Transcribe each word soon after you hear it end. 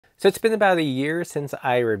So it's been about a year since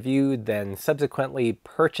I reviewed, then subsequently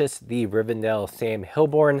purchased the Riv Sam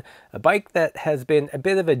Hillborne, a bike that has been a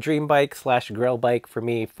bit of a dream bike slash grail bike for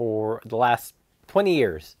me for the last 20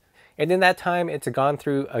 years. And in that time, it's gone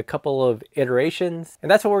through a couple of iterations.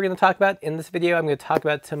 And that's what we're going to talk about in this video. I'm going to talk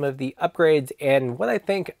about some of the upgrades and what I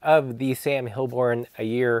think of the Sam Hillborne a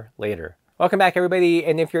year later. Welcome back, everybody.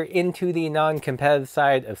 And if you're into the non-competitive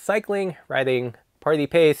side of cycling, riding, party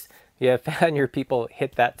pace, you have found your people,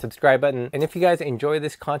 hit that subscribe button. And if you guys enjoy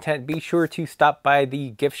this content, be sure to stop by the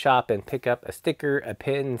gift shop and pick up a sticker, a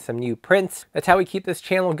pin, some new prints. That's how we keep this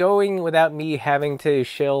channel going without me having to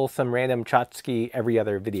shill some random tchotchke every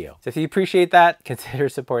other video. So if you appreciate that, consider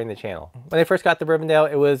supporting the channel. When I first got the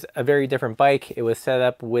Rivendell, it was a very different bike. It was set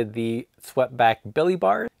up with the swept back belly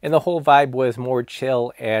bar, and the whole vibe was more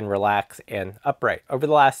chill and relaxed and upright. Over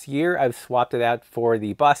the last year, I've swapped it out for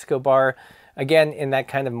the Bosco bar, again in that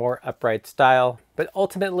kind of more upright style, but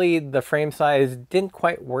ultimately the frame size didn't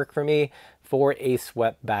quite work for me for a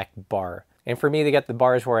swept back bar. And for me to get the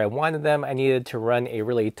bars where I wanted them, I needed to run a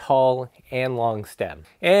really tall and long stem.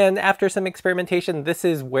 And after some experimentation, this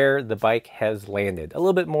is where the bike has landed. A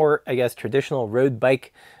little bit more, I guess, traditional road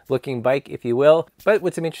bike looking bike, if you will, but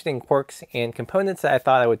with some interesting quirks and components that I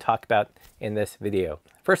thought I would talk about in this video.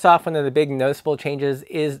 First off, one of the big noticeable changes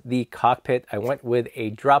is the cockpit. I went with a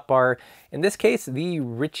drop bar, in this case the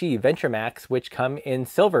Ritchie VentureMax, which come in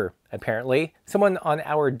silver apparently. Someone on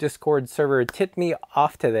our Discord server tipped me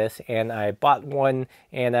off to this and I bought one,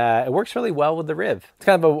 and it works really well with the Riv. It's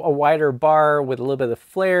kind of a wider bar with a little bit of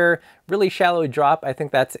flare, really shallow drop. I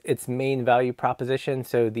think that's its main value proposition,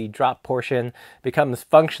 so the drop portion becomes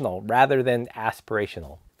functional rather than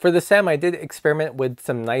aspirational. For the stem, I did experiment with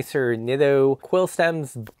some nicer Nitto quill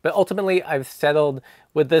stems, but ultimately I've settled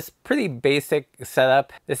with this pretty basic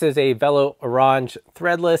setup. This is a Velo Orange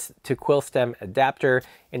threadless to quill stem adapter,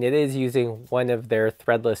 and it is using one of their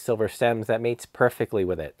threadless silver stems that mates perfectly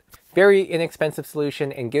with it. Very inexpensive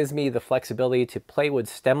solution and gives me the flexibility to play with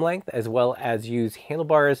stem length as well as use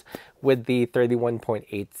handlebars with the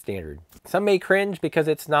 31.8 standard. Some may cringe because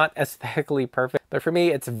it's not aesthetically perfect, but for me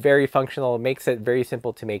it's very functional. It makes it very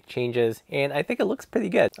simple to make changes, and I think it looks pretty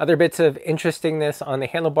good. Other bits of interestingness on the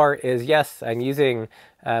handlebar is, yes, I'm using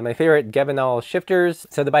my favorite Gevinol shifters.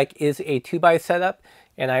 So the bike is a 2x setup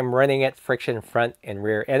and I'm running it friction front and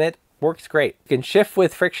rear, and it works great. You can shift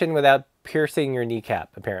with friction without piercing your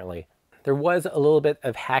kneecap, apparently. There was a little bit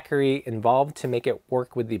of hackery involved to make it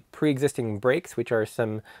work with the pre-existing brakes, which are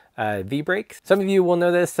some V-brakes. Some of you will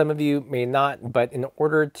know this, some of you may not, but in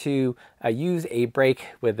order to use a brake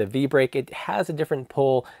with a V-brake, it has a different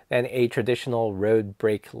pull than a traditional road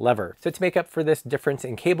brake lever. So to make up for this difference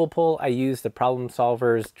in cable pull, I use the Problem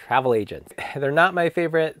Solver's travel agents. They're not my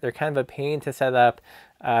favorite. They're kind of a pain to set up.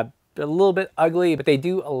 A little bit ugly, but they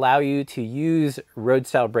do allow you to use road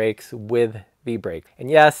style brakes with V-brake.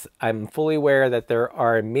 And yes, I'm fully aware that there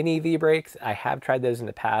are mini V-brakes. I have tried those in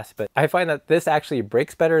the past, but I find that this actually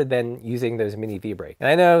brakes better than using those mini V-brakes. And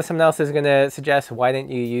I know someone else is going to suggest, why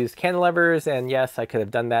didn't you use cantilevers? And yes, I could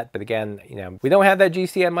have done that, but again, you know, we don't have that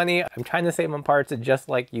GCM money. I'm trying to save on parts just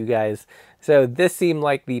like you guys. So this seemed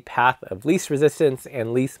like the path of least resistance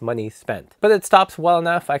and least money spent. But it stops well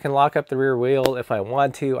enough. I can lock up the rear wheel if I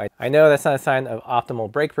want to. I know that's not a sign of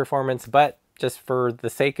optimal brake performance, but just for the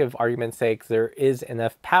sake of argument's sake, there is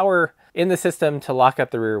enough power in the system to lock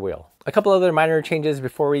up the rear wheel. A couple other minor changes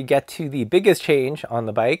before we get to the biggest change on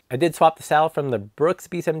the bike. I did swap the saddle from the Brooks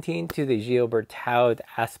B17 to the Gio Bertaud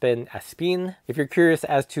Aspin. If you're curious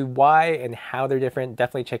as to why and how they're different,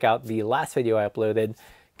 definitely check out the last video I uploaded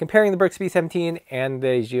comparing the Brooks B17 and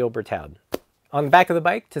the Gio Bertaud. On the back of the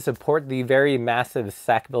bike, to support the very massive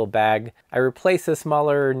Sackville bag, I replaced the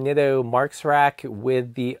smaller Nitto Marks rack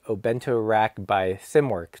with the Obento rack by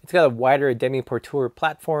Simworks. It's got a wider demi-porteur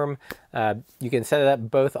platform. You can set it up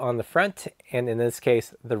both on the front and, in this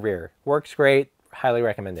case, the rear. Works great, highly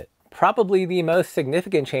recommend it. Probably the most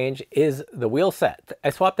significant change is the wheel set.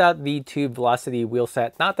 I swapped out the Tube Velocity wheel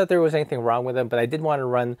set. Not that there was anything wrong with them, but I did want to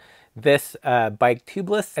run this bike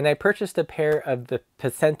tubeless, and I purchased a pair of the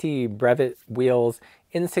Pacenti Brevet wheels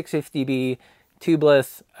in 650B,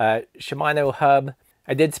 tubeless, Shimano hub.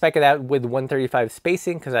 I did spec it out with 135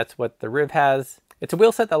 spacing because that's what the Riv has. It's a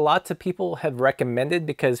wheel set that lots of people have recommended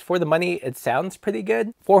because for the money, it sounds pretty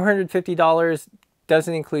good. $450,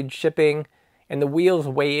 doesn't include shipping, and the wheels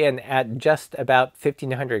weigh in at just about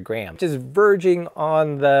 1,500 grams, which is verging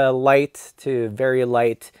on the light to very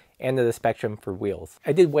light end of the spectrum for wheels.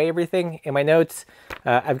 I did weigh everything in my notes.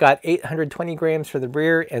 I've got 820 grams for the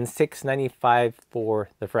rear and 695 for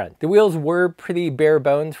the front. The wheels were pretty bare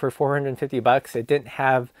bones for 450 bucks. It didn't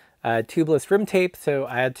have tubeless rim tape, so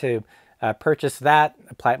I had to purchase that,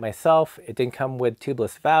 apply it myself. It didn't come with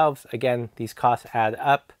tubeless valves. Again, these costs add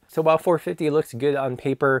up. So while 450 looks good on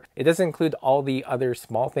paper, it doesn't include all the other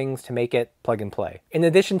small things to make it plug and play. In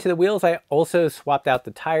addition to the wheels, I also swapped out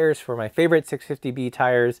the tires for my favorite 650B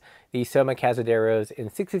tires, the Soma Cazaderos in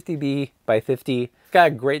 650B by 50. It's got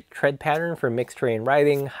a great tread pattern for mixed terrain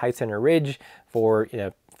riding, high center ridge for,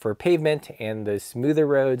 for pavement and the smoother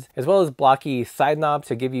roads, as well as blocky side knobs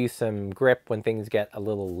to give you some grip when things get a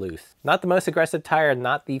little loose. Not the most aggressive tire,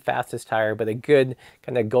 not the fastest tire, but a good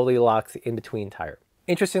kind of Goldilocks in between tire.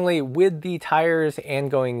 Interestingly, with the tires and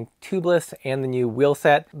going tubeless and the new wheel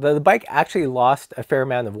set, the bike actually lost a fair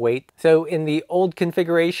amount of weight. So in the old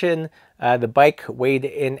configuration, the bike weighed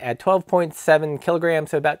in at 12.7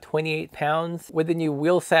 kilograms, so about 28 pounds. With the new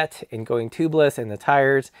wheel set and going tubeless and the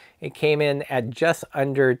tires, it came in at just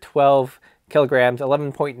under 12 kilograms,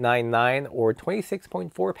 11.99 or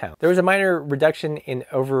 26.4 pounds. There was a minor reduction in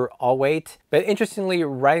overall weight, but interestingly,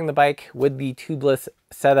 riding the bike with the tubeless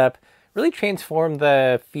setup really transformed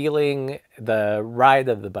the feeling, the ride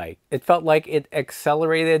of the bike. It felt like it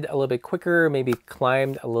accelerated a little bit quicker, maybe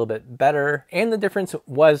climbed a little bit better, and the difference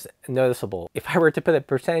was noticeable. If I were to put a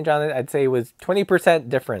percentage on it, I'd say it was 20%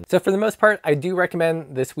 difference. So for the most part, I do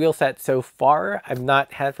recommend this wheel set so far. I've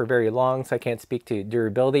not had it for very long, so I can't speak to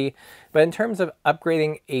durability. But in terms of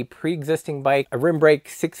upgrading a pre-existing bike, a rim brake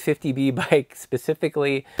 650B bike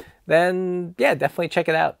specifically, then yeah, definitely check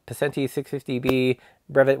it out. Pacenti 650B,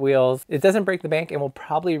 Brevet wheels. It doesn't break the bank and will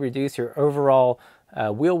probably reduce your overall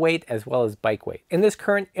wheel weight as well as bike weight. In this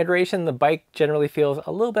current iteration, the bike generally feels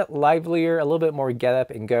a little bit livelier, a little bit more get up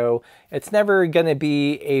and go. It's never gonna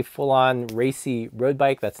be a full-on racy road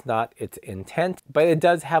bike. That's not its intent, but it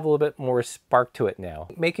does have a little bit more spark to it now,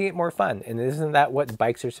 making it more fun. And isn't that what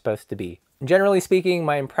bikes are supposed to be? Generally speaking,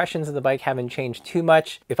 my impressions of the bike haven't changed too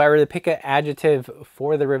much. If I were to pick an adjective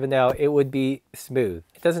for the Rivendell, it would be smooth.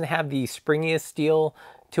 It doesn't have the springiest steel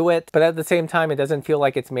to it, but at the same time, it doesn't feel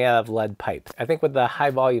like it's made out of lead pipe. I think with the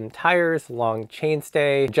high volume tires, long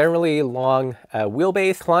chainstay, generally long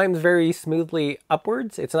wheelbase, climbs very smoothly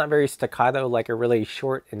upwards. It's not very staccato like a really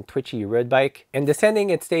short and twitchy road bike. And descending,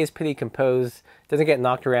 it stays pretty composed, doesn't get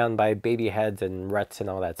knocked around by baby heads and ruts and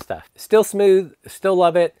all that stuff. Still smooth, still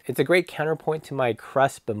love it. It's a great counterpoint to my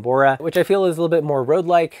Crust Bambora, which I feel is a little bit more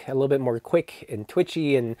road-like, a little bit more quick and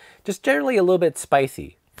twitchy, and just generally a little bit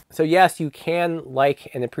spicy. So yes, you can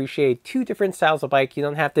like and appreciate two different styles of bike. You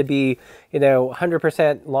don't have to be,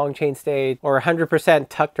 100% long chainstay or 100%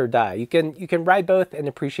 tucked or die. You can ride both and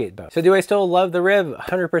appreciate both. So do I still love the Riv?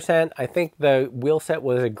 100%. I think the wheel set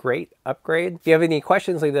was a great upgrade. If you have any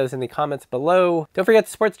questions, leave those in the comments below. Don't forget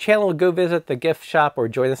to support the channel. Go visit the gift shop or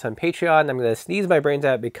join us on Patreon. I'm going to sneeze my brains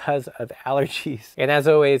out because of allergies. And as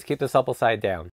always, keep the supple side down.